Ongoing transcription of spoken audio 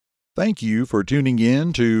Thank you for tuning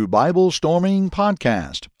in to Bible Storming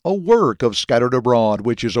Podcast, a work of Scattered Abroad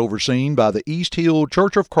which is overseen by the East Hill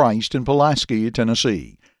Church of Christ in Pulaski,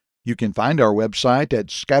 Tennessee. You can find our website at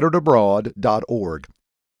scatteredabroad.org.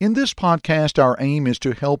 In this podcast, our aim is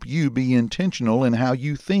to help you be intentional in how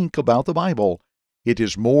you think about the Bible. It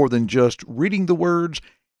is more than just reading the words,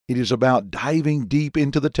 it is about diving deep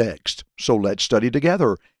into the text. So let's study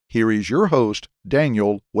together. Here is your host,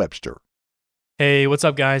 Daniel Webster. Hey, what's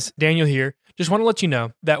up, guys? Daniel here. Just want to let you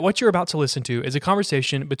know that what you're about to listen to is a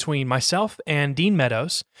conversation between myself and Dean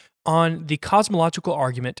Meadows on the cosmological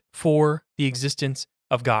argument for the existence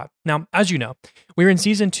of God. Now, as you know, we're in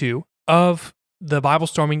season 2 of the Bible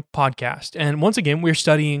Storming podcast, and once again, we're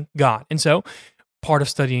studying God. And so, part of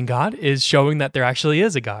studying God is showing that there actually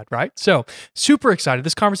is a God, right? So, super excited.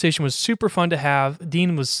 This conversation was super fun to have.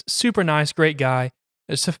 Dean was super nice, great guy.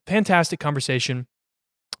 It's a fantastic conversation.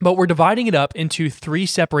 But we're dividing it up into 3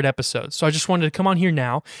 separate episodes. So I just wanted to come on here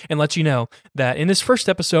now and let you know that in this first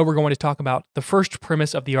episode, we're going to talk about the first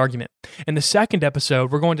premise of the argument. In the second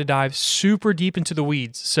episode, we're going to dive super deep into the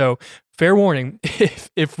weeds. So fair warning,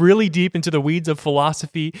 if really deep into the weeds of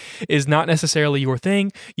philosophy is not necessarily your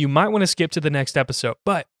thing, you might want to skip to the next episode.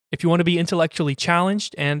 But if you want to be intellectually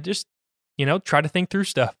challenged and just try to think through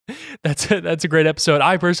stuff, that's a great episode.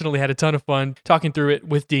 I personally had a ton of fun talking through it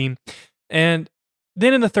with Dean. And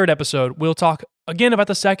then in the third episode, we'll talk again about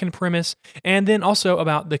the second premise and then also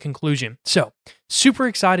about the conclusion. So, super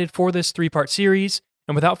excited for this 3-part series.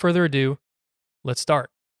 And without further ado, let's start.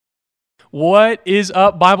 What is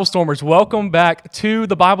up, Bible Stormers? Welcome back to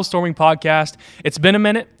the Bible Storming Podcast. It's been a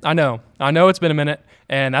minute. I know it's been a minute,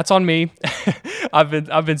 and that's on me. I've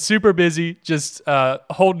been super busy just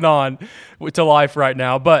holding on to life right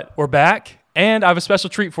now, but we're back, and I have a special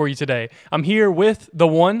treat for you today. I'm here with the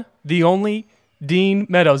one, the only, Dean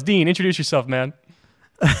Meadows. Dean, introduce yourself, man.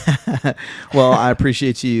 Well, I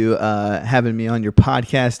appreciate you having me on your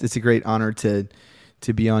podcast. It's a great honor to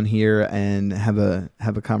be on here and have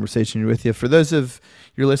a conversation with you. For those of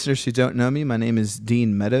your listeners who don't know me, my name is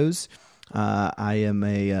Dean Meadows. I am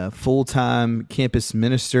a full-time campus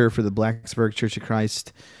minister for the Blacksburg Church of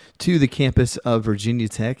Christ to the campus of Virginia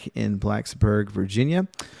Tech in Blacksburg, Virginia.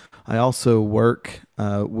 I also work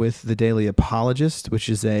with the Daily Apologist, which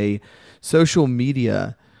is a social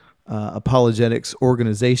media apologetics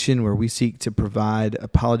organization where we seek to provide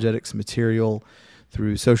apologetics material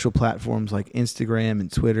through social platforms like Instagram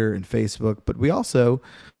and Twitter and Facebook. But we also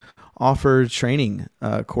offer training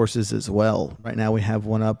courses as well. Right now we have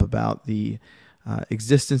one up about the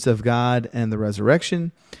existence of God and the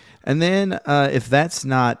resurrection. And then, if that's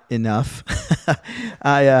not enough,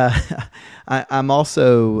 I'm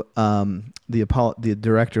also the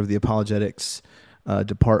director of the apologetics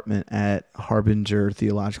department at Harbinger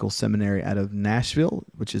Theological Seminary out of Nashville,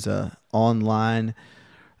 which is a online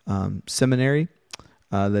seminary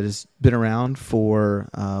that has been around for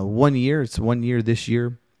 1 year. It's 1 year this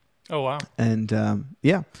year. Oh, wow. And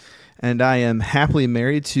and I am happily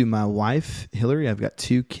married to my wife, Hillary. I've got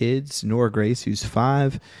 2 kids, Nora Grace, who's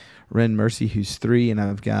 5, Ren Mercy, who's 3, and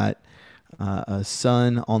I've got a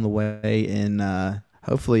son on the way in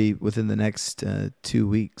hopefully within the next 2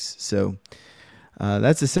 weeks. So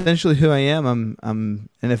that's essentially who I am. And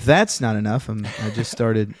if that's not enough, I just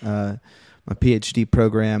started my PhD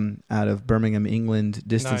program out of Birmingham, England,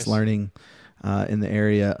 distance learning in the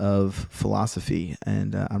area of philosophy,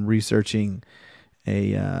 and I'm researching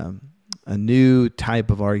a new type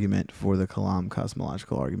of argument for the Kalam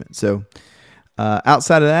cosmological argument. So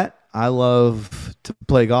outside of that, I love to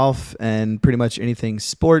play golf and pretty much anything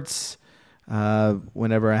sports.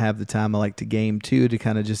 Whenever I have the time, I like to game too, to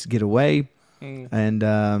kind of just get away.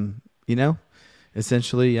 And,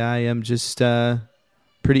 essentially I am just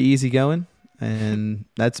pretty easygoing, and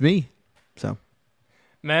that's me. So,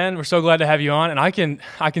 man, we're so glad to have you on. And I can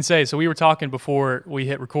say, so we were talking before we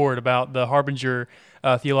hit record about the Harbinger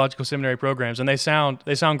Theological Seminary programs, and they sound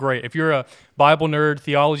great. If you're a Bible nerd,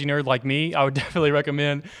 theology nerd like me, I would definitely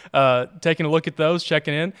recommend taking a look at those,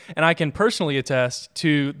 checking in. And I can personally attest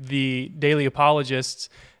to the Daily Apologist's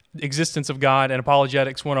Existence of God and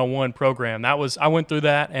Apologetics 101 program. I went through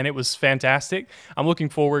that, and it was fantastic. I'm looking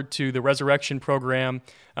forward to the Resurrection program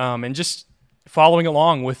and just following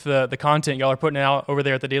along with the content y'all are putting out over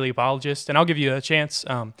there at the Daily Apologist. And I'll give you a chance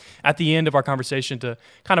at the end of our conversation to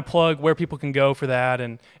kind of plug where people can go for that,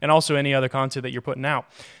 and also any other content that you're putting out.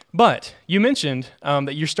 But you mentioned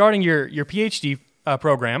that you're starting your PhD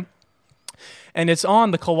program, and it's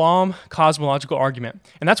on the Kalam cosmological argument.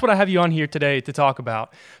 And that's what I have you on here today to talk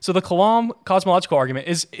about. So the Kalam cosmological argument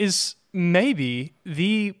is maybe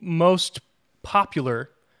the most popular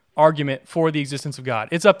argument for the existence of God.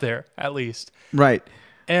 It's up there, at least. Right.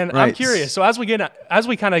 And Right. I'm curious. So as we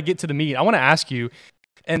kind of get to the meat, I want to ask you,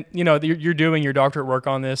 and you're doing your doctorate work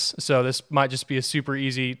on this, so this might just be a super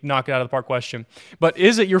easy knock it out of the park question. But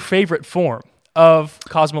is it your favorite form of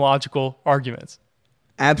cosmological arguments?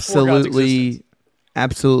 Absolutely,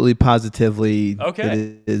 positively.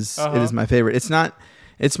 Okay. It is my favorite.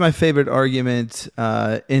 It's my favorite argument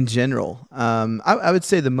in general. I would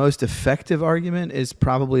say the most effective argument is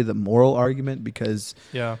probably the moral argument, because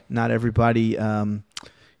not everybody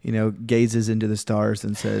gazes into the stars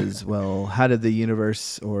and says, well, how did the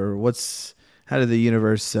universe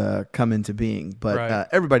come into being? But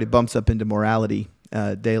everybody bumps up into morality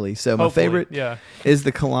daily. So my favorite is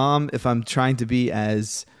the Kalam. If I'm trying to be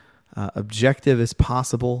as objective as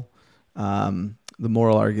possible, the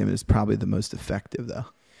moral argument is probably the most effective, though.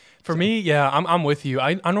 For me, I'm with you.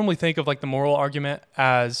 I normally think of like the moral argument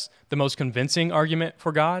as the most convincing argument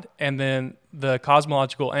for God, and then the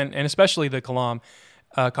cosmological and especially the Kalam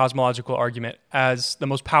cosmological argument as the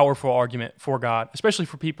most powerful argument for God, especially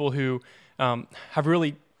for people who have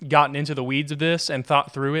really gotten into the weeds of this and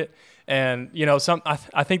thought through it. And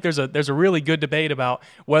I think there's a really good debate about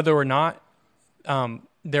whether or not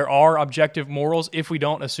there are objective morals if we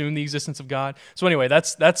don't assume the existence of God. So anyway,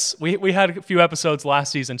 we had a few episodes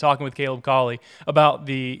last season talking with Caleb Colley about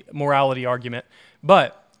the morality argument.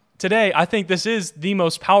 But today, I think this is the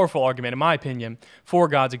most powerful argument, in my opinion, for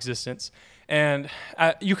God's existence. And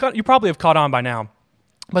you probably have caught on by now,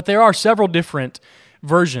 but there are several different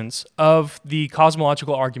versions of the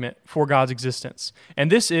cosmological argument for God's existence.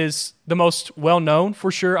 And this is the most well-known,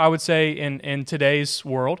 for sure, I would say, in today's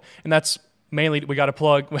world. And that's mainly, we got to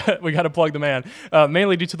plug the man,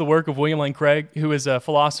 mainly due to the work of William Lane Craig, who is a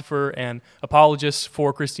philosopher and apologist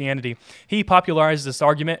for Christianity. He popularized this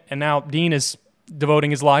argument, and now Dean is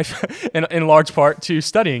devoting his life in large part to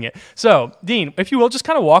studying it. So, Dean, if you will, just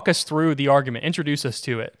kind of walk us through the argument, introduce us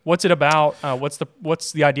to it. What's it about?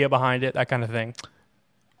 What's the idea behind it? That kind of thing.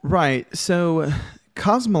 Right. So,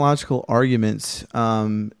 cosmological arguments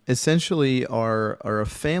essentially are a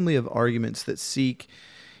family of arguments that seek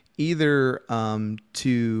either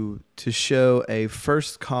to show a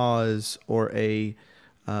first cause or a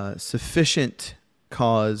sufficient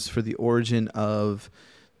cause for the origin of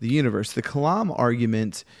the universe. The Kalam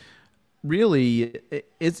argument really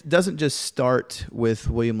it doesn't just start with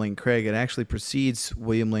William Lane Craig. It actually precedes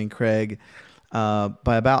William Lane Craig by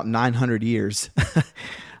about 900 years.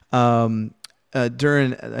 During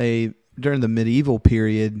the medieval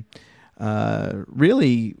period,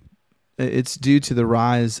 really, it's due to the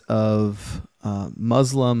rise of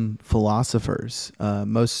Muslim philosophers,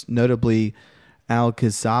 most notably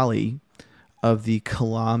Al-Ghazali of the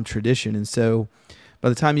Kalam tradition. And so by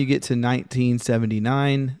the time you get to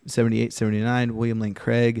 1979, William Lane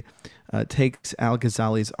Craig takes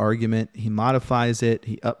Al-Ghazali's argument, he modifies it,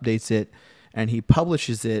 he updates it, and he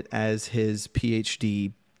publishes it as his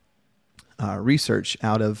PhD research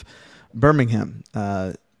out of Birmingham.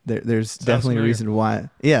 There's definitely a reason why.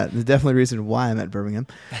 Yeah, there's definitely a reason why I'm at Birmingham,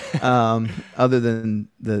 other than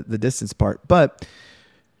the distance part. But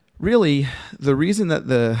really, the reason that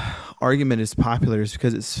the argument is popular is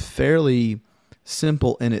because it's fairly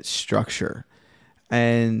simple in its structure,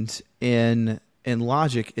 and in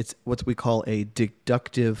logic, it's what we call a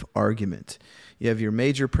deductive argument. You have your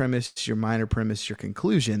major premise, your minor premise, your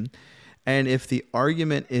conclusion. And if the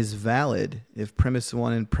argument is valid, if premise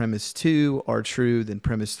 1 and premise 2 are true, then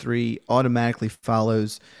premise 3 automatically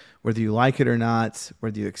follows. Whether you like it or not,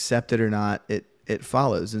 whether you accept it or not, it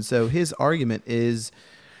follows. And so his argument is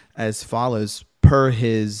as follows per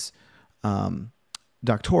his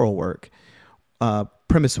doctoral work.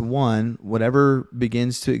 Premise 1, whatever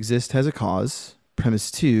begins to exist has a cause.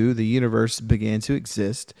 Premise 2, the universe began to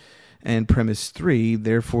exist. And premise 3,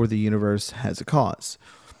 therefore the universe has a cause.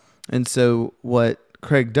 And so what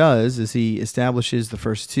Craig does is he establishes the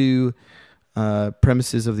first two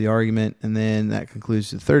premises of the argument, and then that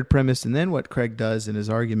concludes the third premise. And then what Craig does in his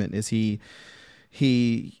argument is he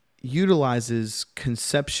utilizes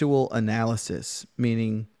conceptual analysis,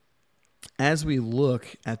 meaning as we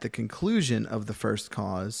look at the conclusion of the first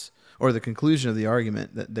cause, or the conclusion of the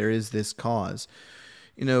argument that there is this cause,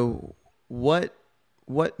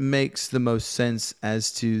 what makes the most sense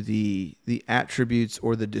as to the attributes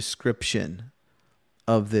or the description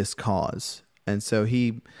of this cause. And so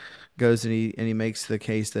he goes and he makes the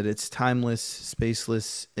case that it's timeless,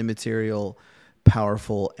 spaceless, immaterial,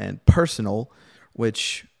 powerful, and personal,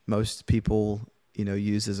 which most people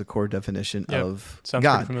use as a core definition of sounds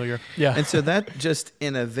God. Pretty familiar. Yeah. And so that just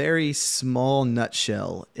in a very small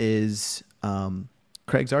nutshell is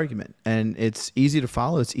Craig's argument, and it's easy to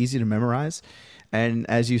follow. It's easy to memorize. And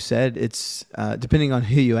as you said, it's depending on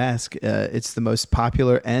who you ask, it's the most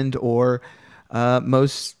popular and or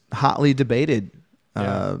most hotly debated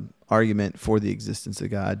argument for the existence of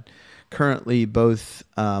God. Currently, both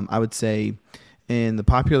I would say in the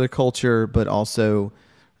popular culture, but also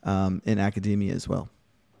in academia as well.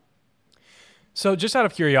 So just out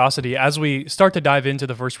of curiosity, as we start to dive into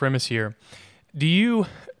the first premise here, do you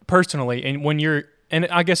personally, and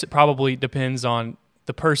I guess it probably depends on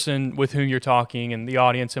the person with whom you're talking and the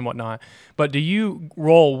audience and whatnot, but do you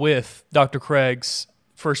roll with Dr. Craig's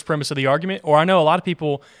first premise of the argument? Or I know a lot of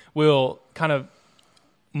people will kind of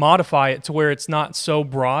modify it to where it's not so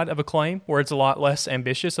broad of a claim, where it's a lot less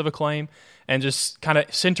ambitious of a claim, and just kind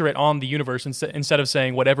of center it on the universe instead of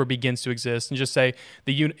saying whatever begins to exist, and just say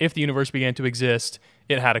if the universe began to exist,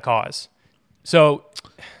 it had a cause. So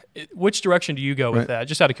which direction do you go with that,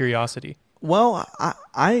 just out of curiosity? Well,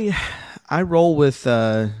 I roll with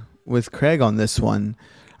Craig on this one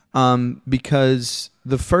because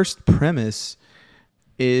the first premise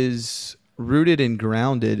is rooted and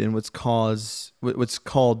grounded in what's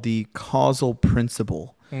called the causal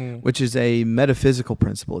principle, which is a metaphysical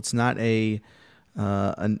principle. It's not a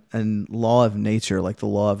law of nature like the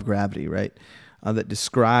law of gravity, right? That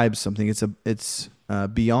describes something. It's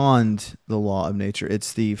beyond the law of nature.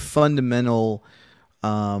 It's the fundamental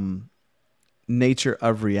nature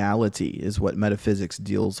of reality is what metaphysics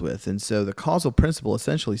deals with. And so the causal principle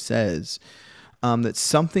essentially says that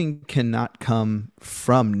something cannot come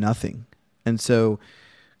from nothing. And so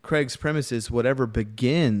Craig's premise is whatever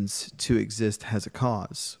begins to exist has a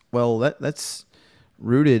cause. Well, that's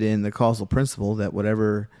rooted in the causal principle that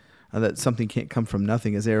whatever that something can't come from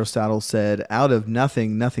nothing. As Aristotle said, out of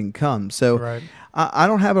nothing, nothing comes. So right. I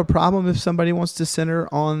don't have a problem if somebody wants to center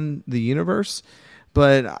on the universe,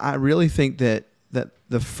 but I really think that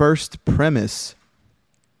the first premise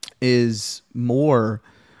is more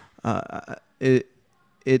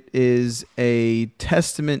it is a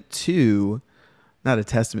testament to, not a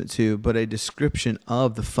testament to, but a description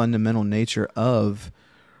of the fundamental nature of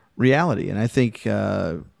reality. And I think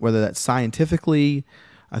whether that's scientifically,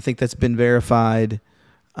 I think that's been verified,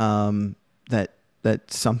 that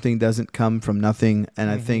something doesn't come from nothing.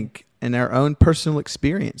 And I think in our own personal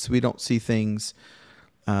experience, we don't see things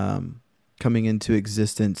coming into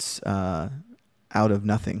existence out of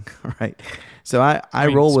nothing, right? So I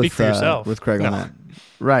mean, roll with Craig on that,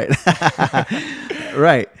 right?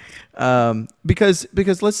 Right, because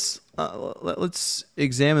let's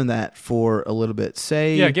examine that for a little bit.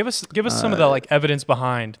 Give us some of the like evidence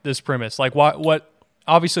behind this premise. Like what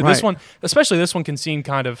obviously this one, especially this one, can seem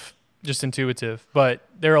kind of just intuitive, but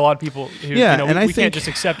there are a lot of people who we can't just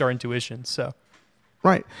accept our intuitions. So.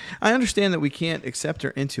 Right. I understand that we can't accept our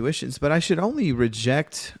intuitions, but I should only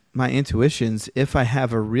reject my intuitions if I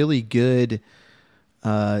have a really good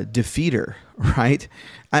defeater, right?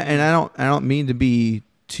 I don't mean to be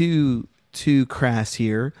too crass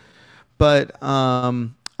here, but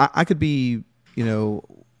I could be,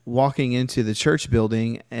 walking into the church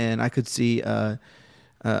building and I could see a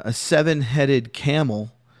 7-headed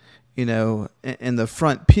camel, in the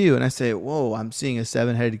front pew, and I say, "Whoa, I'm seeing a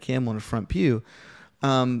 7-headed camel in the front pew."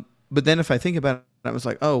 But then if I think about it, I was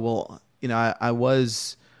like, oh, well, I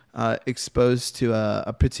was exposed to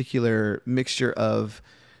a particular mixture of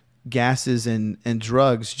gases and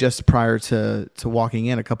drugs just prior to walking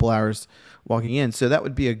in, a couple hours walking in. So that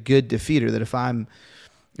would be a good defeater, that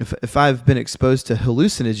if I've been exposed to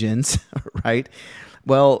hallucinogens, right,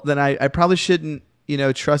 well, then I probably shouldn't,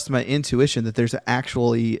 trust my intuition that there's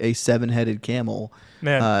actually a 7-headed camel.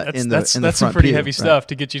 Man, in the that's some front pretty pew, heavy stuff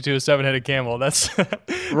to get you to a 7-headed camel. That's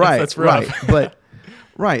right. That's rough. But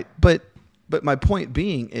my point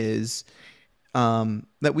being is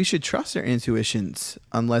that we should trust our intuitions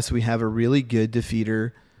unless we have a really good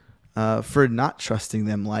defeater for not trusting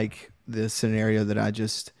them, like the scenario that I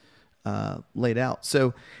just laid out.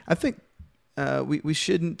 So I think we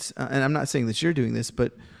shouldn't, and I'm not saying that you're doing this,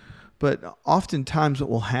 but oftentimes what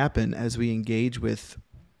will happen as we engage with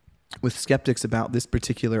skeptics about this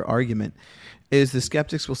particular argument is the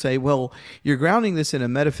skeptics will say, well, you're grounding this in a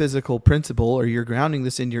metaphysical principle, or you're grounding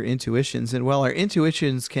this in your intuitions. And well, our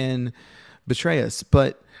intuitions can betray us,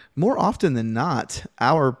 but more often than not,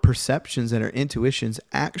 our perceptions and our intuitions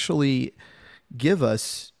actually give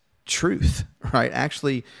us truth, right?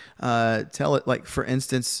 Actually tell it, like, for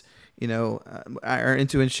instance, our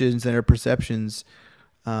intuitions and our perceptions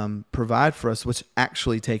provide for us what's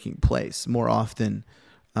actually taking place more often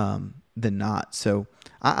than not. So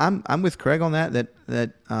I'm with Craig on that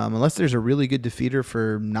unless there's a really good defeater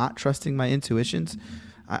for not trusting my intuitions,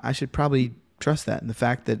 I should probably trust that. And the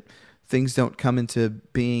fact that things don't come into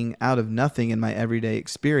being out of nothing in my everyday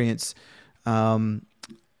experience,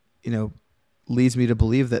 leads me to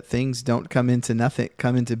believe that things don't come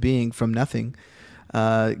into being from nothing,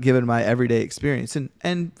 given my everyday experience.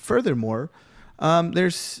 And furthermore,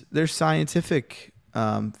 there's scientific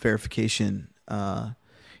verification,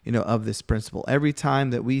 of this principle. Every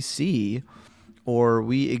time that we see or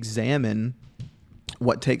we examine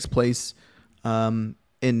what takes place in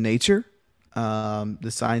nature, the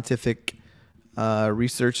scientific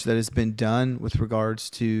research that has been done with regards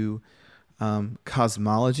to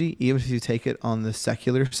cosmology, even if you take it on the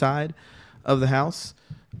secular side of the house,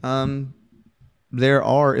 there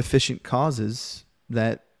are efficient causes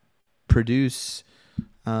that produce,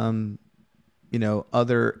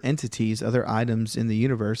 other entities, other items in the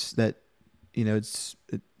universe that,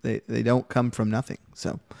 they don't come from nothing.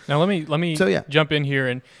 So now let me jump in here,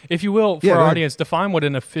 and if you will, for our audience, define what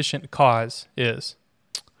an efficient cause is.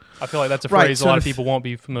 I feel like that's a phrase a lot of people won't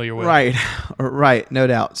be familiar with. Right, no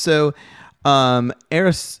doubt. So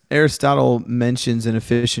Aristotle mentions an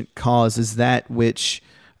efficient cause as that which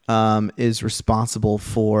is responsible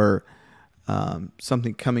for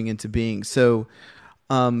something coming into being. So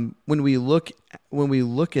when we look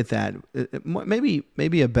at that,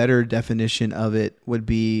 maybe a better definition of it would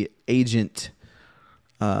be agent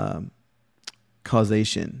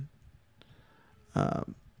causation.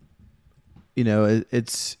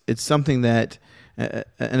 It's something that an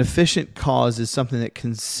efficient cause is something that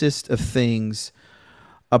consists of things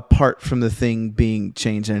apart from the thing being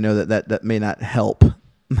changed. And I know that may not help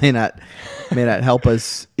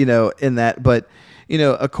us, in that, but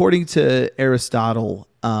according to Aristotle,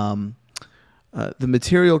 the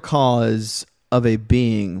material cause of a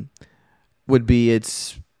being would be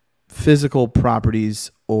its physical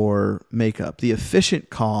properties or makeup. The efficient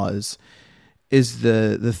cause is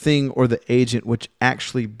the thing or the agent which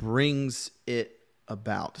actually brings it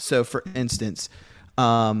about. So, for instance,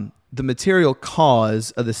 the material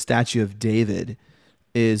cause of the statue of David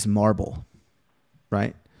is marble,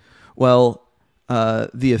 right? Well,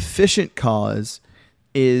 the efficient cause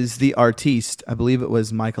is the artiste. I believe it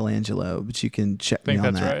was Michelangelo, but you can check me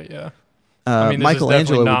on that. I think that's right, yeah. This Michelangelo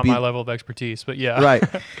is definitely not would be my level of expertise, but yeah. Right.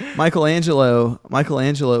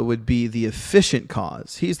 Michelangelo would be the efficient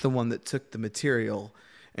cause. He's the one that took the material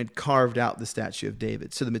and carved out the statue of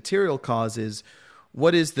David. So the material cause is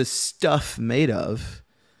what is the stuff made of?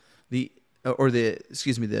 The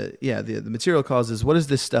material cause is what is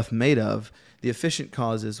this stuff made of? The efficient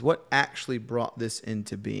cause is what actually brought this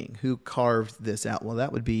into being? Who carved this out? Well,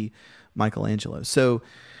 that would be Michelangelo. So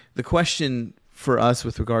the question for us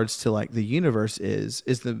with regards to like the universe is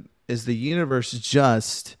the universe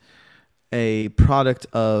just a product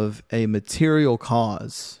of a material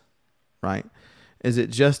cause, right? Is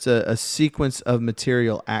it just a sequence of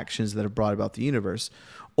material actions that have brought about the universe?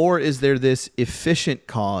 Or is there this efficient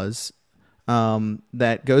cause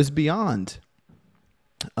that goes beyond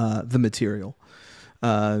the material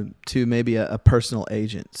to maybe a personal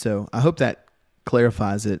agent? So I hope that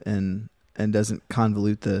clarifies it and doesn't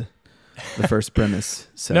convolute the first premise.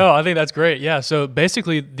 So. No, I think that's great. Yeah. So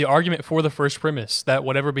basically the argument for the first premise that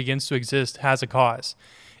whatever begins to exist has a cause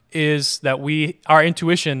is that our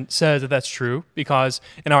intuition says that that's true because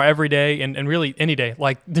in our everyday and really any day,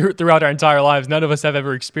 like throughout our entire lives, none of us have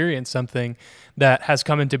ever experienced something that has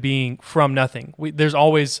come into being from nothing. There's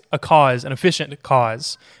always a cause, an efficient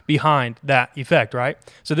cause behind that effect, right?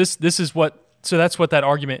 So that's what that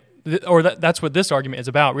argument, or that's what this argument is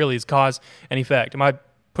about really, is cause and effect. Am I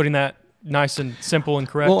putting that nice and simple and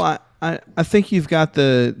correct? Well, I think you've got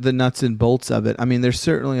the nuts and bolts of it. I mean, there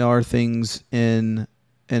certainly are things in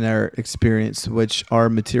our experience which are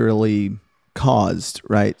materially caused,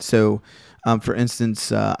 right? So, for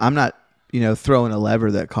instance, I'm not, throwing a lever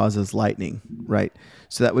that causes lightning, right?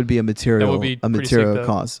 So that would be a material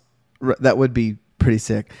cause. That would be pretty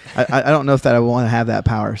sick. I don't know if that I want to have that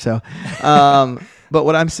power. So, but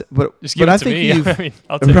what I'm, but just give but it I to think me. you've I mean,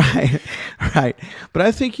 I'll take it. right. But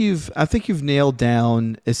I think you've nailed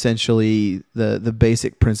down essentially the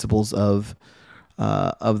basic principles of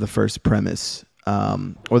the first premise.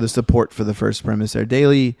 Or the support for the first premise, our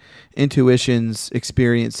daily intuitions,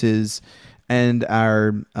 experiences, and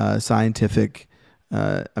our scientific,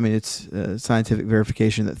 scientific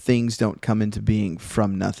verification that things don't come into being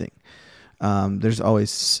from nothing. There's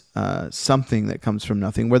always something that comes from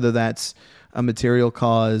nothing, whether that's a material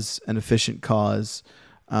cause, an efficient cause.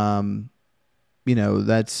 That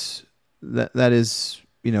is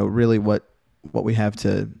really what we have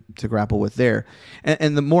to grapple with there.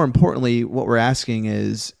 And the more importantly, what we're asking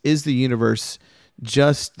is the universe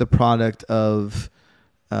just the product of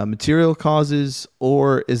material causes,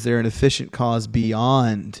 or is there an efficient cause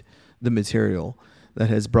beyond the material that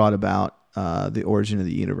has brought about the origin of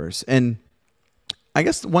the universe? And I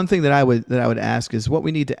guess one thing that I would ask is what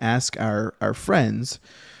we need to ask our friends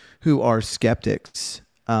who are skeptics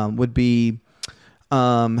would be,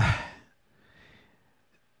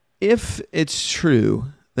 if it's true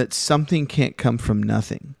that something can't come from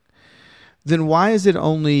nothing, then why is it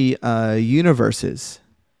only universes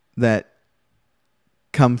that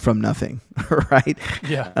come from nothing, right?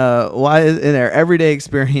 Yeah. Why in our everyday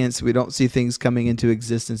experience we don't see things coming into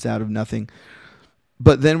existence out of nothing,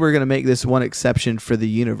 but then we're going to make this one exception for the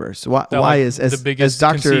universe? Why is the biggest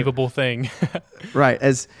conceivable thing? Right,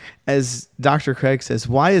 as Dr. Craig says,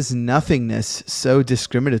 why is nothingness so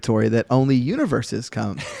discriminatory that only universes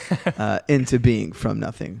come into being from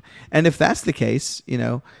nothing? And if that's the case,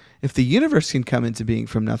 if the universe can come into being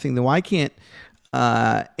from nothing, then why can't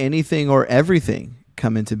anything or everything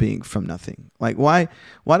come into being from nothing? Like, why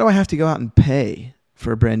do I have to go out and pay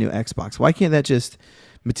for a brand new Xbox? Why can't that just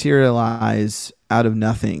materialize out of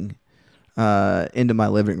nothing into my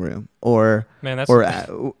living room? I'm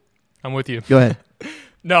with you. Go ahead.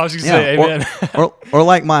 No, I was going to say amen. or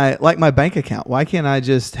like my bank account. Why can't I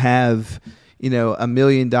just have $1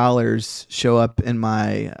 million show up in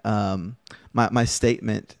my my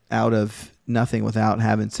statement out of nothing without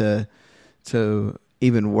having to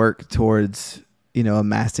even work towards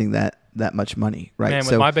amassing that much money, right? Man,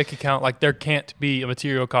 with my bank account, like, there can't be a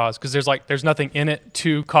material cause because there's nothing in it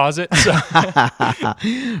to cause it. So.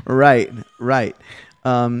 Right.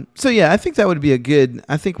 So yeah, I think that would be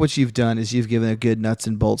I think what you've done is you've given a good nuts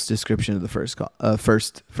and bolts description of the first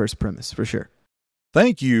premise, for sure.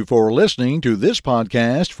 Thank you for listening to this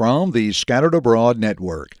podcast from the Scattered Abroad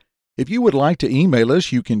Network. If you would like to email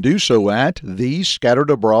us, you can do so at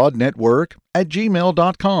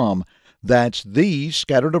thescatteredabroadnetwork@gmail.com. That's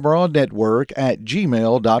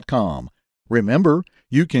thescatteredabroadnetwork@gmail.com. Remember,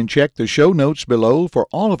 you can check the show notes below for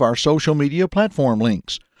all of our social media platform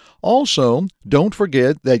links. Also, don't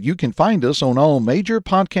forget that you can find us on all major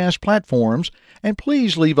podcast platforms, and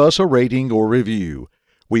please leave us a rating or review.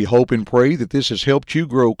 We hope and pray that this has helped you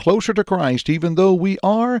grow closer to Christ even though we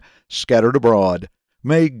are scattered abroad.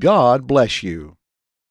 May God bless you.